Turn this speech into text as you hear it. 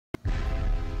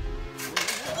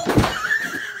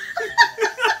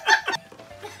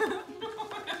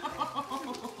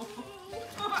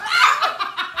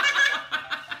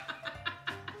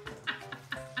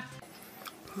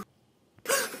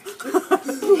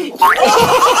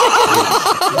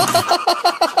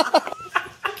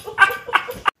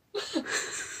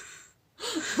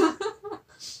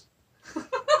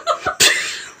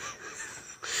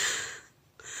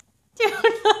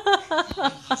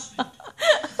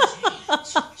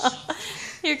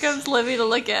Here comes Livy to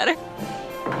look at her.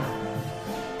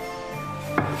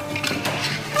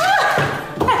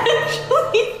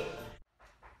 Ashley!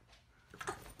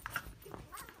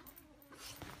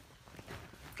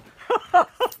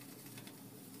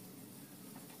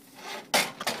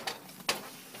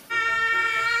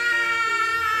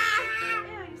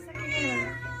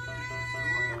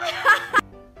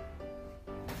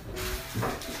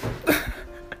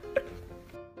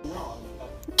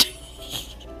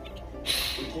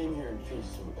 Came here in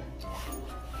peace.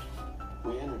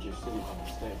 We entered your city by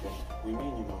mistake. We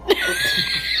mean you no harm.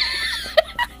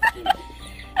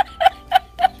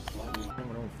 On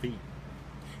her own feet.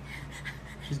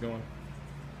 She's going.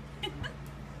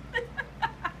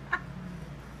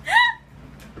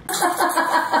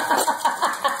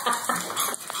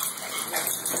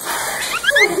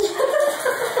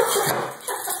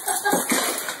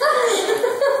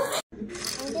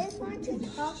 I just want to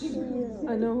talk to you.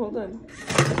 I know, hold on.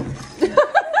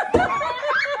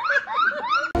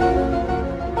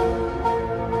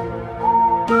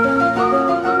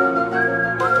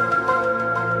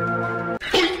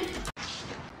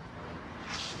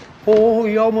 Oh,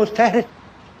 you almost had it.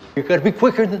 You gotta be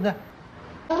quicker than that.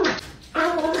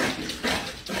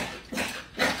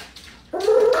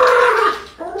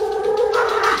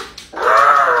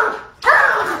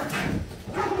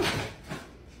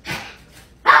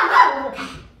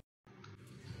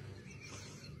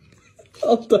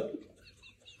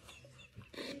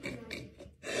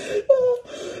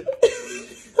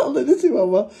 Habla de su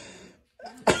mamá.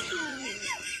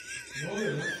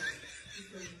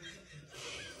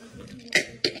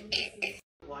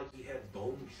 Like he had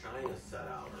bone china set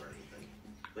out or anything.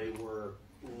 They were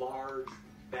large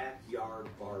backyard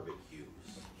barbecues.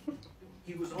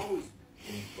 He was always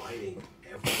inviting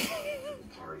everybody to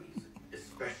the parties,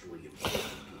 especially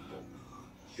important people.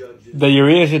 Judges. The your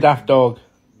ears, you daft dog.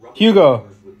 Hugo.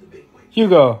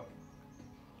 Hugo.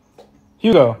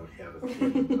 Hugo.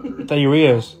 They're your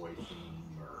ears.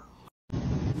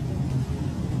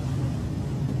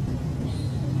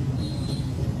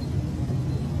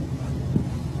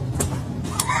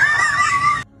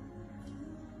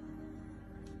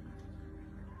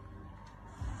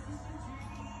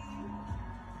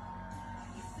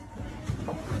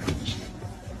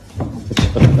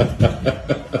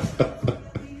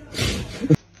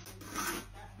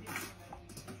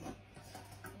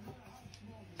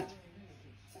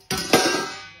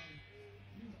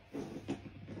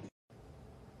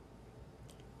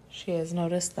 She has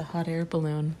noticed the hot air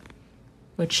balloon,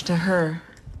 which to her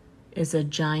is a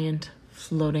giant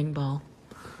floating ball.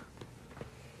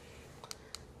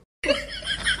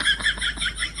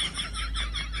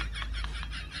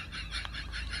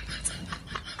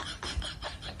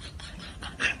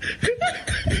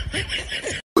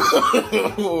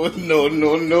 Oh, no,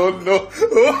 no, no, no.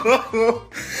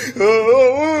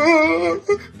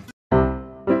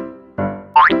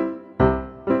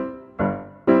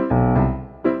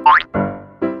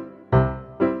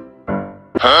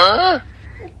 Huh?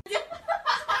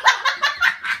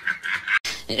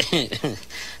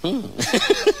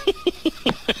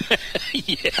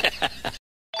 Yeah.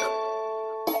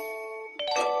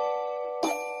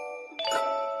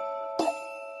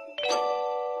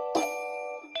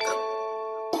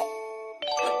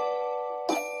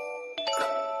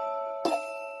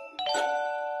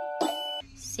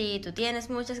 Si tú tienes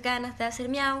muchas ganas de hacer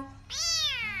miau.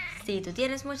 Si tú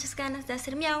tienes muchas ganas de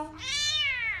hacer miau.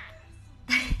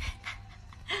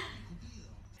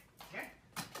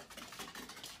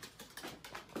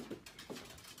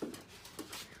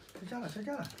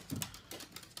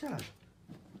 Ya.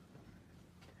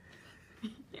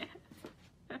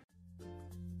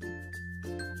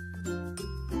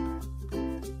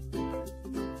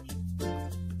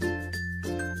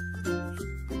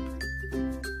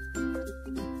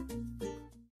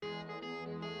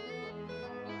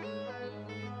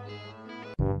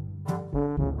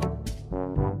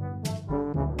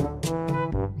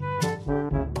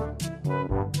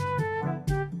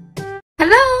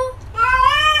 Hello?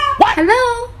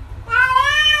 Hello?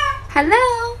 Hello?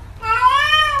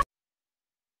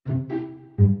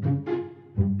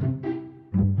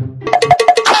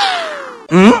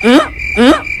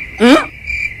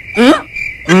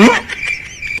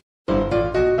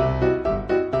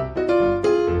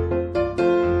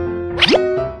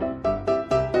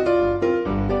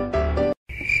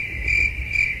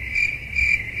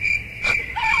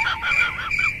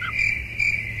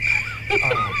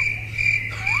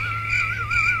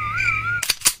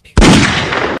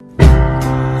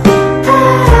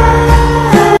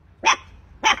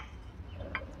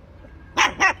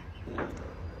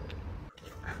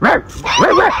 Ow,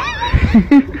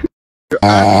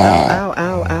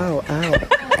 ow, ow, ow.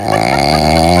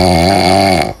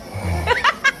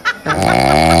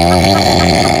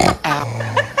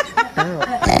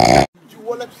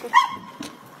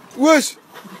 Wesh.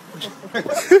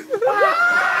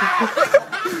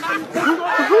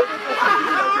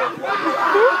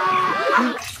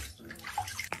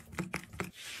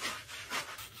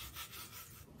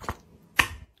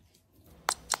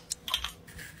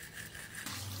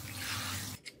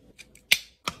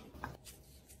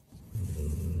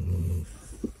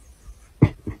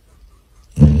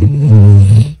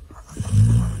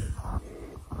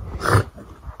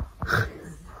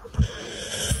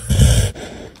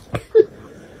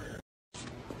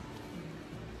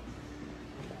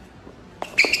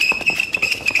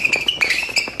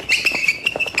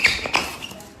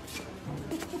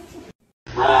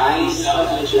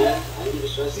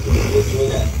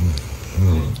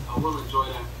 I will enjoy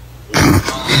that.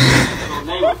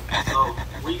 So,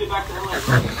 when you get back to LA,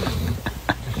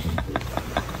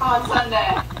 On Sunday.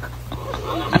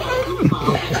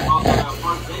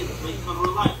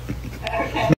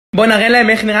 בוא נראה להם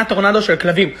איך נראה טורנדו של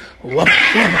כלבים. וופ,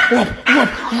 וופ, וופ, וופ,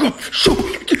 וופ, שו,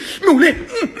 מעולה.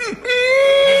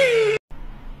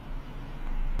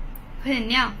 快点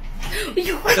尿。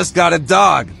 Just got a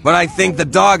dog, but I think the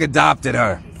dog adopted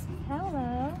her.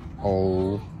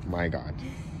 Oh my god.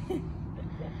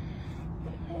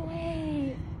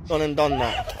 Gone and done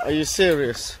that. Are you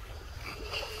serious?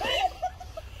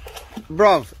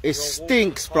 Bruv, it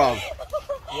stinks, bruv.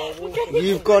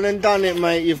 You've gone and done it,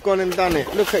 mate. You've gone and done it.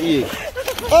 Look at you.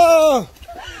 Oh!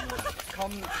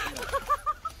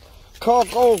 Go,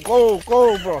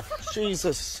 bruv.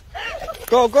 Jesus.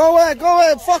 Go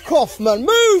ahead. Fuck off, man.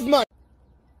 Move, man.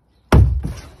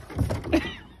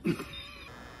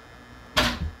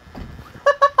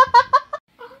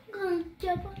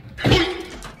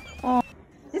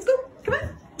 Let's go. Come on.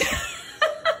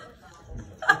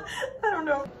 I don't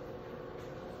know.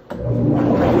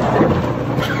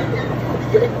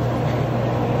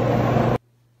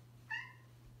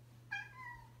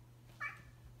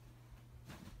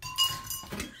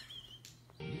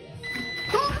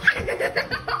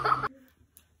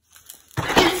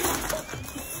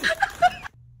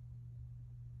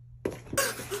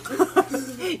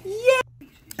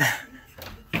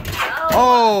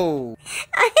 Oh!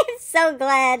 I am so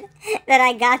glad that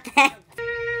I got that.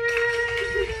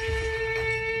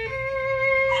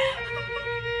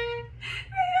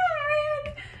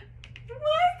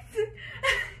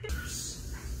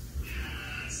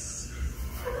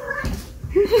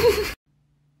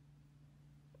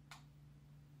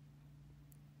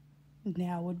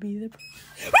 Now would be the...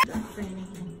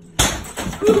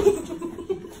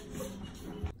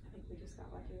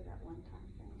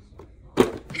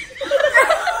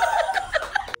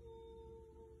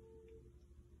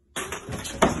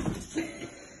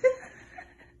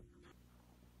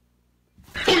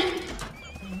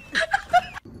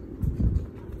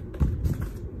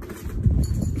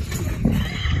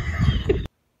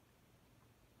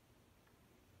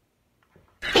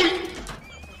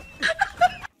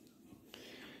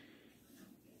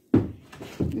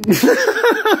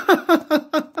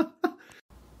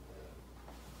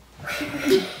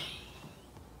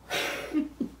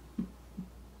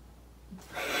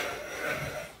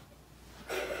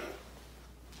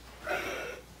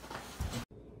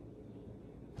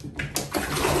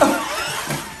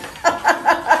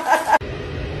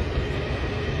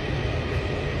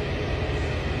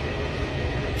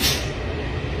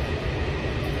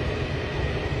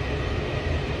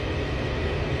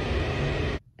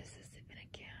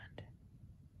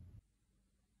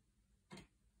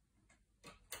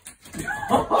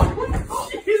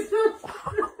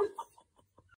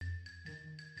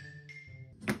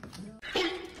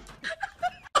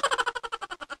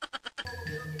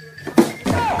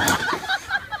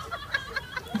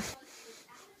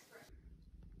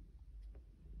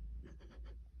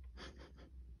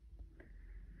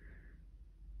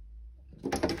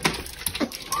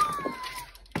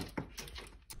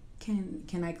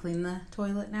 Can I clean the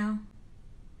toilet now?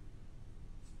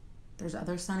 There's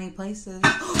other sunny places.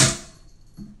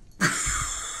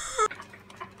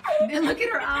 And look at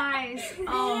her eyes.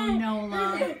 Oh,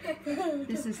 Nola.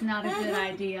 This is not a good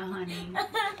idea, honey.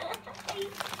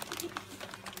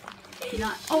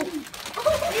 Not. Oh.